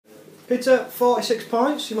Pita, 46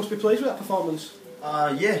 points. You must be pleased with that performance.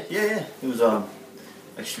 Yeah. It was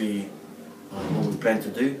actually what we planned to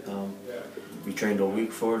do. We trained all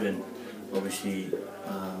week for it, and obviously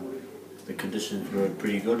the conditions were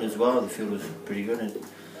pretty good as well. The field was pretty good,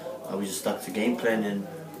 and we just stuck to game plan and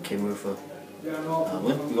came with a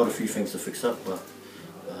win. We got a few things to fix up, but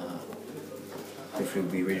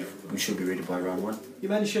hopefully we should be ready by round 1. You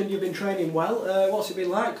mentioned you've been training well. What's it been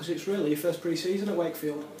like? Because it's really your first pre-season at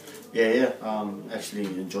Wakefield. Yeah. Actually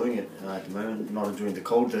enjoying it at the moment. Not enjoying the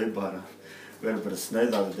cold though, but we had a bit of snow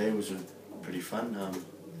the other day, which was pretty fun.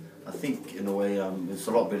 I think in a way it's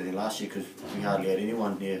a lot better than last year because we hardly had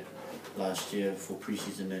anyone here last year for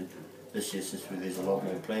pre-season, and this year since there's a lot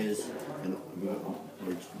more players, and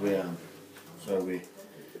we're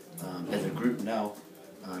as a group now.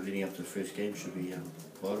 Leading up to the first game should be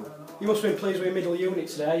vital. You must have been pleased with your middle unit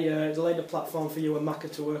today. They laid a platform for you and Maka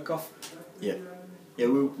to work off. Yeah,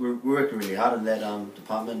 we're working really hard in that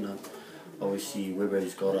department. Obviously,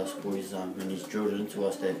 Weber's got us boys, and he's drilled it into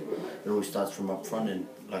us that it always starts from up front, and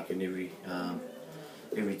like in every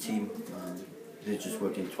team, they're just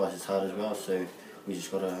working twice as hard as well. So we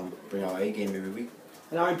just got to bring our A game every week.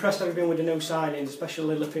 And how impressed have you been with the new signings,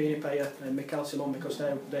 especially Lapini Payer and Mikel Simon, because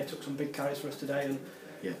they took some big carries for us today. And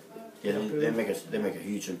they make a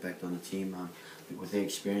huge impact on the team with their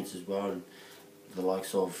experience as well, and the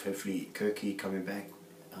likes of hopefully Kirky coming back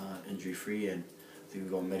injury free, and I think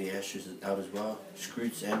we've got Matty Ashes out as well.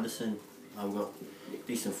 Scroots, Anderson, we've got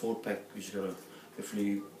decent forward pack. We just got to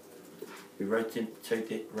hopefully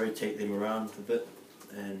rotate them around a bit,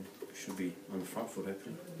 and should be on the front foot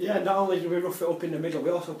hopefully. Yeah, not only do we rough it up in the middle, we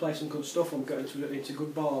also play some good stuff and get into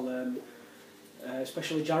good ball.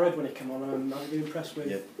 Especially Jared when he came on. Have you been impressed with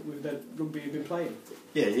the rugby you've been playing?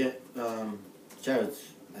 Yeah. Jared's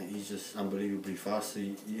he's just unbelievably fast. So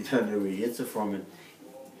you don't know where he gets it from, and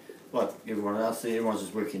like everyone else, everyone's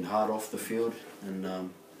just working hard off the field, and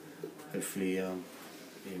hopefully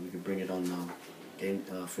we can bring it on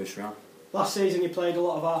first round. Last season you played a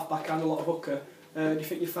lot of half-back and a lot of hooker. Do you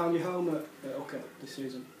think you found your home at hooker this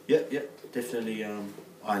season? Yeah, definitely.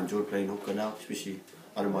 I enjoy playing hooker now, especially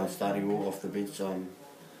I don't mind starting off the bench.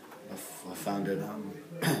 I found it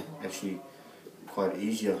actually quite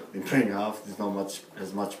easier than playing half. There's not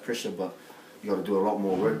as much pressure, but you got to do a lot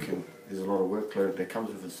more work, and there's a lot of workload that comes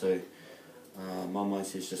with it. So my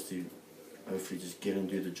mindset is just to hopefully just get and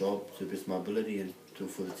do the job to the best of my ability and do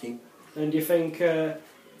it for the team. And do you think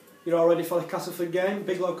you're all ready for the Castleford game,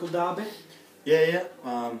 big local derby? Yeah.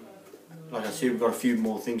 Like I said, we've got a few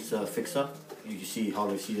more things to fix up. You can see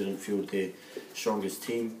Wakefield didn't field their strongest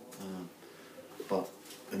team, but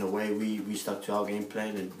in a way we stuck to our game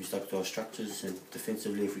plan and we stuck to our structures, and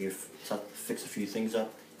defensively if we can fix a few things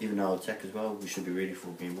up, even our attack as well, we should be ready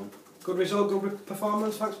for game 1. Good result, good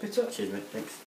performance. Thanks, Pita. Cheers mate, thanks.